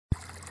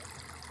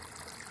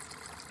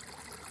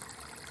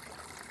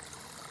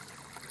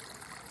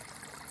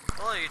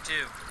Hello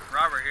YouTube,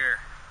 Robert here,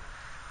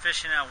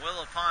 fishing at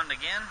Willow Pond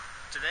again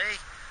today.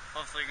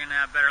 Hopefully you're going to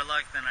have better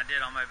luck than I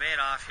did on my bait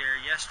off here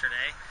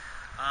yesterday.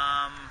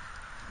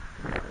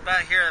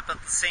 About here about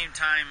the same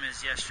time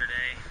as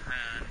yesterday,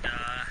 and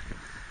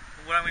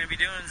what I'm going to be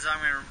doing is I'm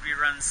going to be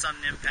running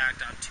sudden impact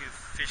on 2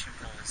 fishing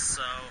poles,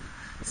 so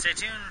stay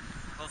tuned.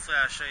 Hopefully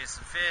I'll show you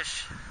some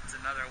fish. It's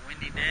another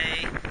windy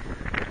day,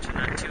 which I'm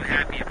not too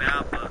happy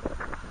about, but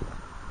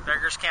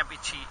beggars can't be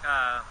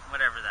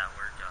whatever that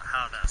word,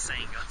 how that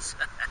saying goes.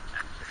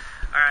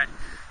 Alright,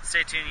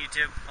 stay tuned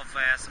YouTube.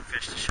 Hopefully I have some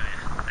fish to show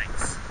you.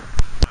 Thanks.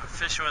 I'm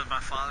fishing with my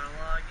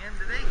father-in-law again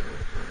today.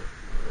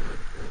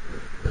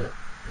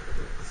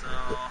 So,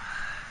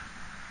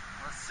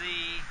 let's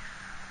see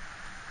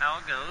how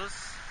it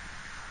goes.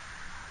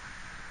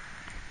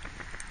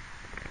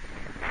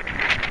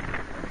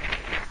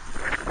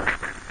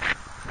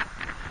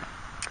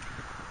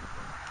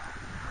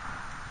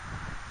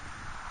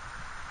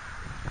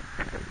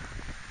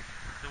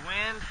 The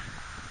wind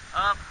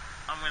up,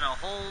 I'm going to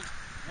hold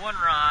one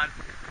rod,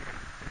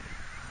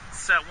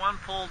 set one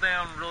pole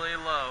down really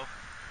low.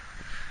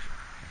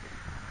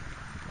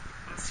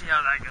 Let's see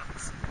how that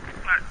goes.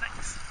 Alright,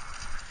 thanks.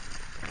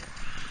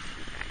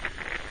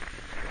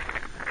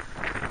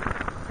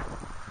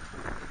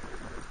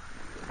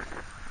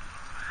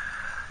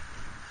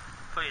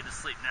 Put you to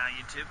sleep now,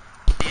 YouTube.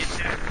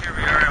 YouTube, here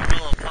we are at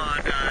Willow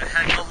Pond.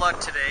 Had no luck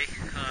today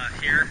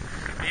here.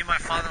 Me and my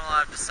father-in-law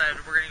have decided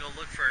we're going to go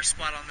look for a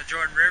spot on the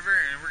Jordan River,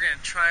 and we're going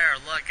to try our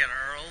luck at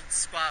our old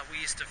spot we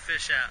used to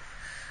fish at.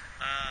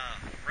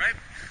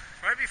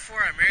 Right before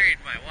I married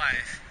my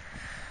wife,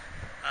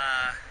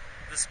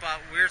 the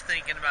spot we're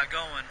thinking about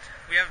going,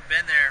 we haven't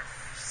been there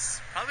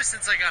probably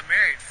since I got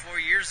married 4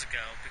 years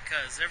ago,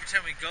 because every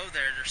time we go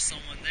there, there's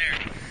someone there.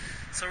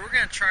 So we're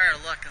going to try our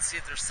luck and see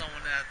if there's no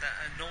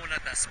one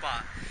at that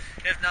spot.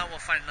 If not, we'll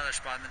find another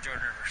spot in the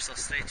Jordan River, so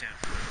stay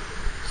tuned.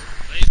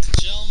 Ladies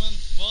and gentlemen,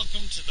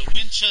 welcome to the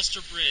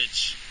Winchester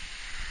Bridge.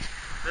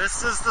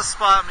 This is the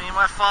spot me and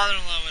my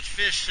father-in-law would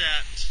fish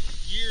at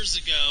years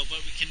ago,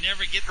 but we can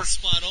never get the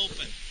spot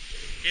open.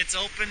 It's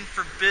open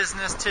for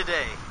business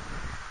today.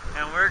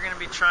 And we're going to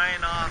be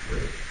trying off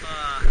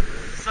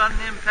sudden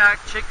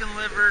impact, chicken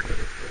liver,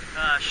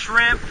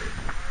 shrimp,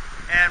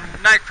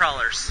 and night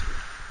crawlers.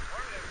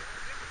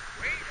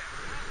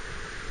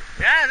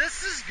 Yeah,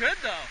 this is good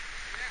though.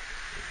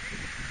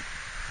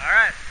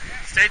 Alright,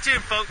 stay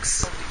tuned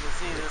folks. As you can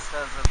see, this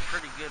has a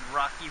pretty good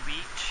rocky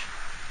beach.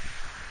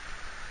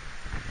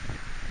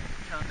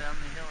 Come down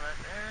the hill right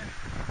there.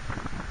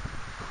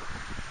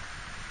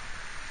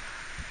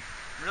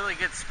 Really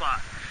good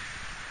spot.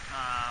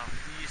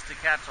 We used to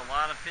catch a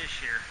lot of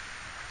fish here.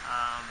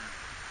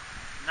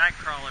 Night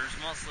crawlers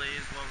mostly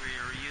is what we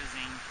were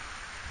using.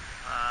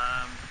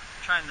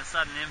 Trying the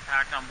sudden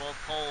impact on both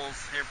poles.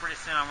 Here pretty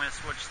soon I'm going to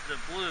switch the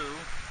blue,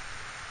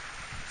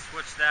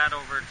 switch that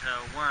over to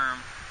worm,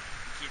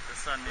 and keep the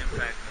sudden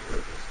impact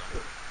going.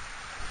 So.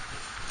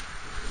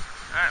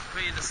 Alright,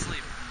 put you to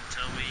sleep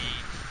until we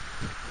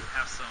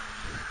have some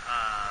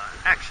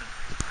action.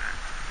 Right.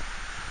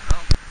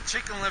 Well,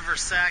 chicken liver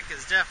sack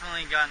has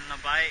definitely gotten a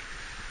bite.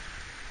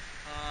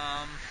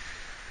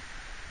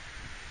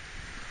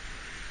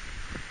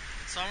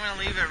 So I'm going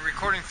to leave it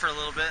recording for a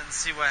little bit and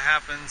see what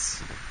happens.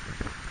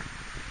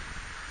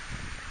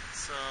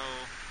 So,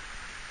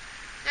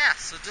 yeah,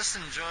 so just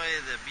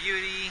enjoy the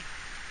beauty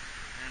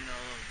and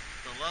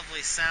the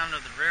lovely sound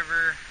of the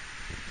river,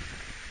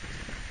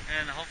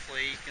 and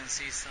hopefully you can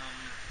see some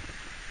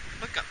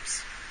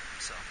hookups.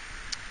 So,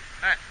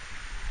 alright.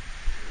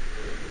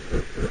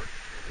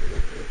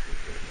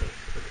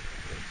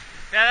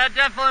 Yeah, that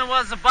definitely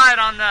was a bite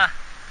on the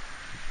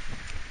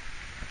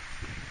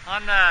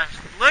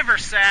liver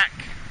sack.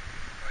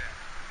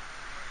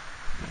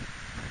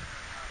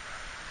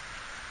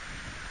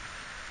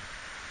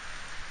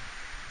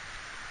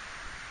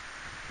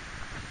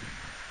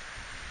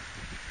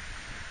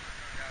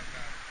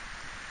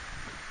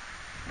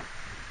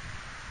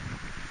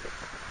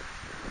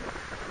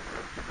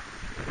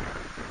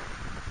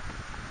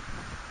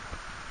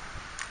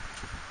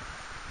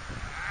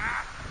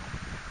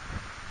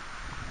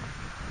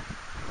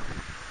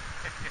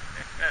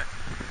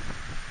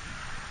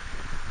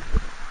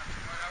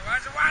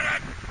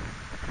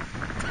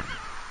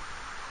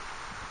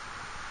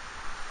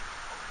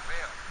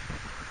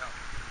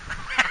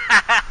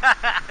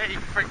 You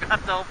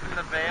forgot to open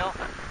the bail.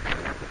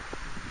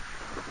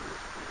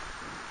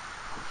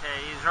 Okay,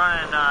 he's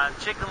running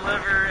chicken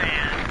liver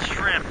and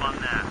shrimp on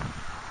that.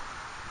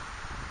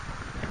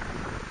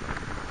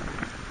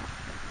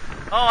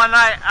 Oh, and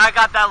I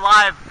got that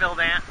live, Bill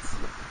Dance.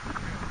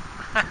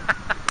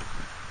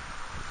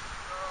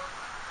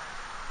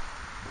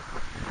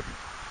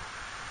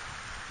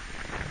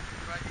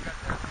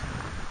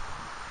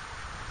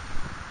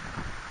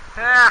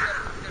 Yeah.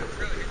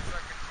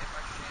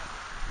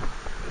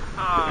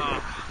 Oh.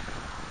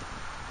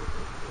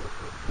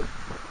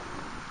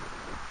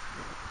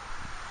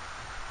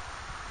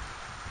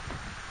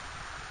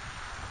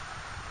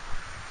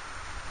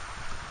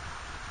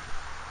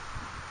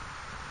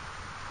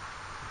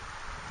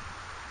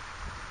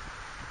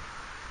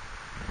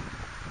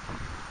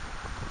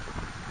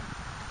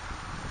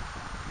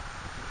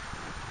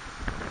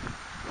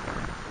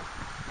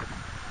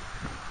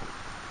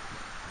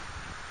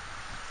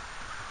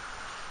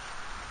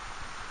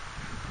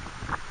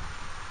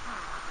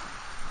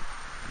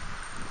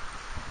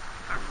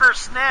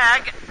 first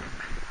snag. Did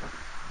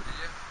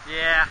you?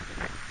 Yeah.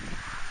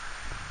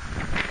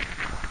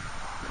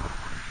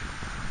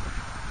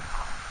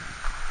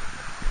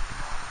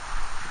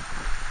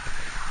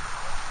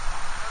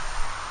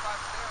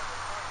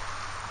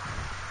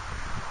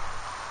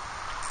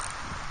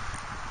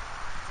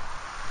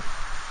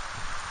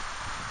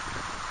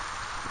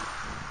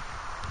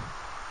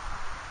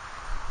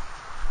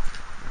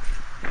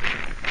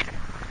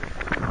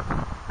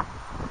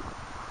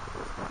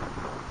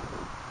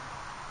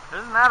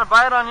 Isn't that a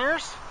bite on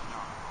yours?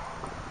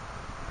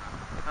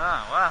 No.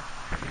 Oh, wow.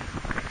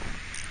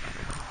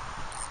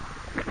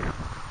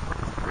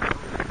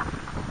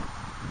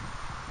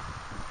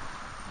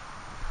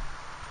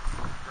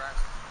 Grass.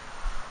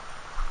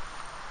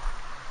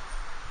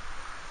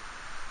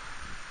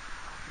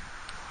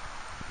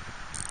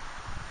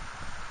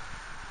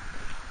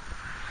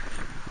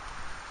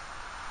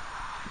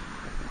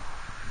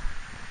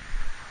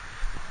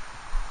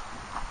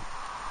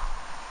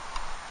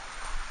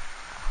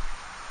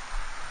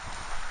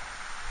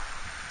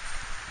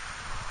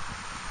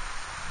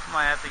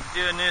 Might have to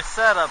do a new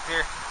setup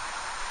here.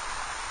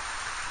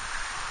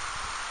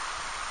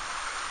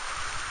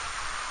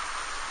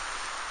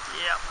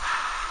 Yep.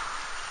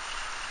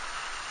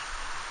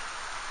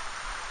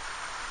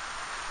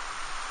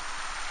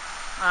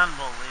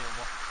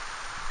 Unbelievable.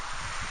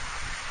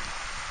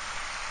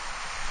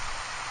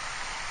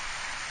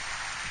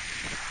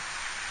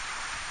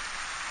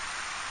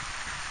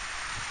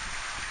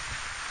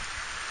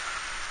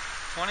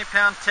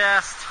 £20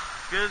 test,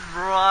 good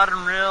rod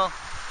and reel.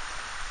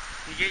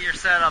 You get your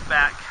setup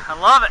back. I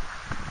love it.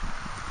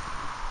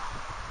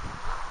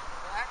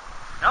 Back?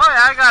 Oh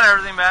yeah, I got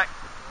everything back.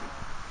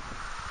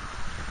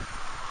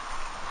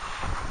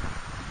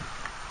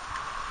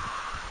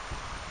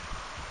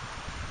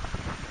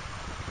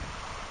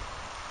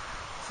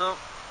 So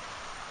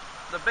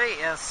the bait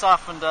has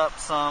softened up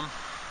some.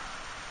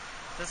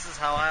 This is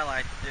how I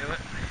like to do it.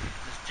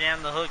 Just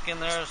jam the hook in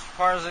there as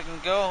far as it can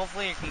go.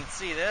 Hopefully you can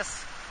see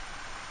this.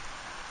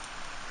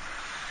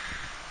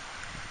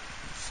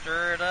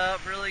 Stir it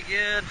up really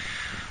good.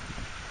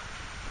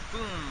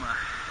 Boom.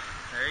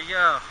 There you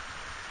go.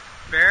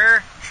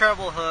 Bare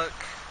treble hook.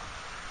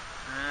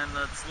 And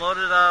it's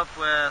loaded up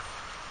with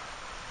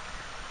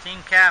Team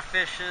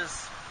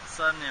Catfish's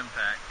Sudden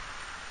Impact.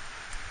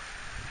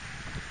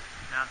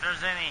 Now if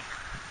there's any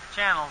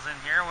channels in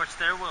here, which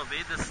there will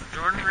be, this is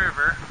Jordan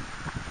River,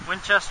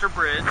 Winchester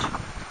Bridge.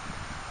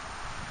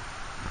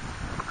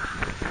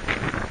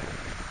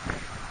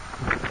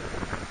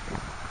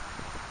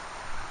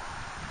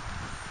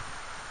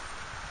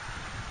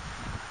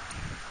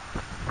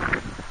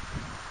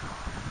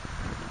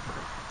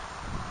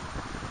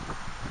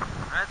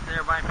 Right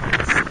there by me.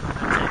 That's it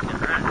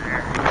right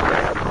there. Keep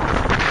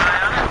an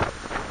eye on it.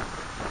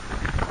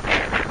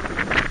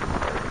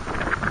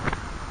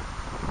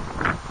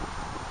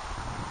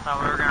 Thought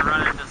we were going to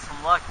run into some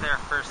luck there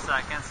for a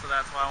second, so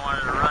that's why I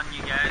wanted to run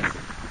you guys.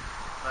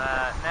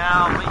 But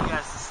now I'll put you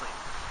guys to sleep.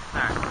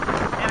 Alright,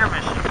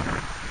 intermission.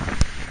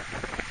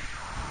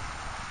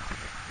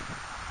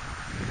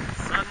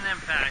 Sudden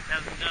Impact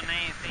hasn't done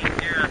anything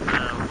here at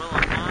the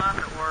Willow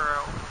Pond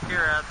or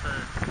here at the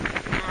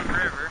Jordan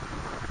River.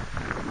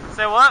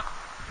 Say what?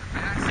 I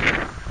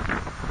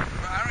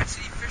don't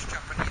see fish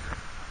jumping either.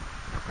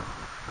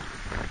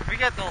 We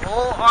got the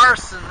whole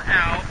arson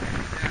out.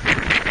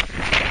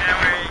 And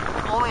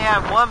we only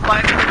have one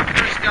bite when we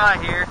first got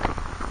here.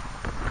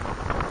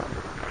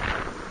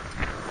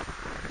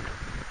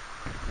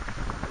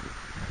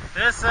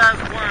 This has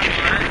worm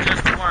on it,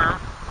 just worm.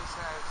 This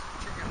has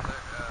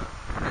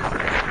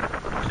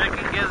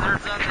Chicken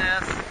gizzards on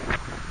this.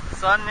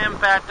 Sudden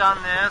Impact on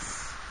this.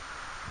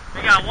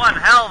 We got one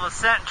hell of a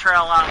scent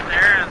trail out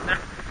there. And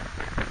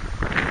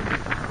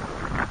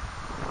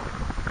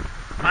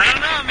I don't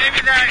know,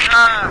 maybe that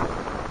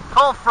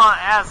cold front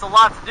has a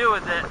lot to do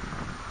with it.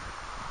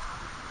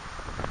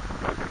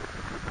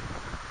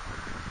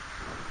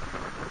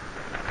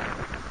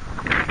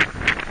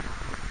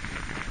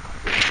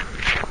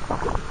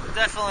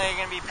 Definitely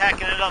going to be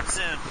packing it up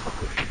soon.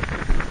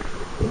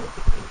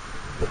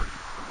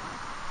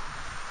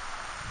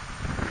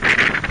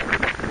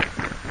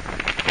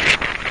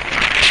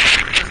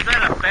 It's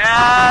been a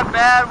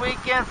bad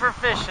weekend for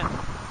fishing.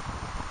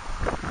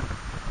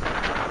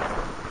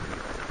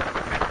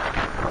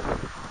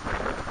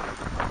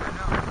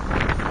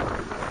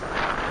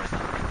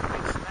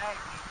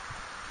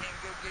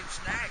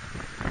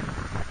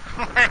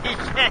 You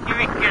can't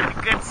even get a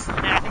good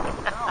snag. No.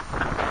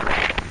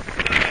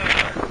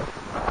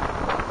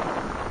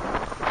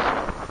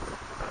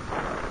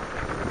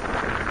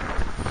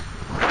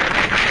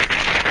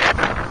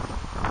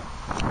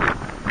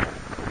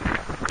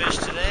 Fish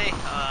today,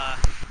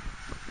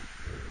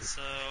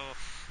 so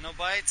no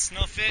bites,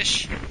 no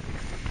fish.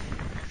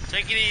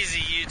 Take it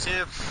easy,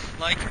 YouTube.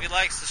 Like if you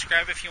like,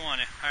 subscribe if you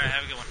want to. Alright,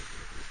 have a good one.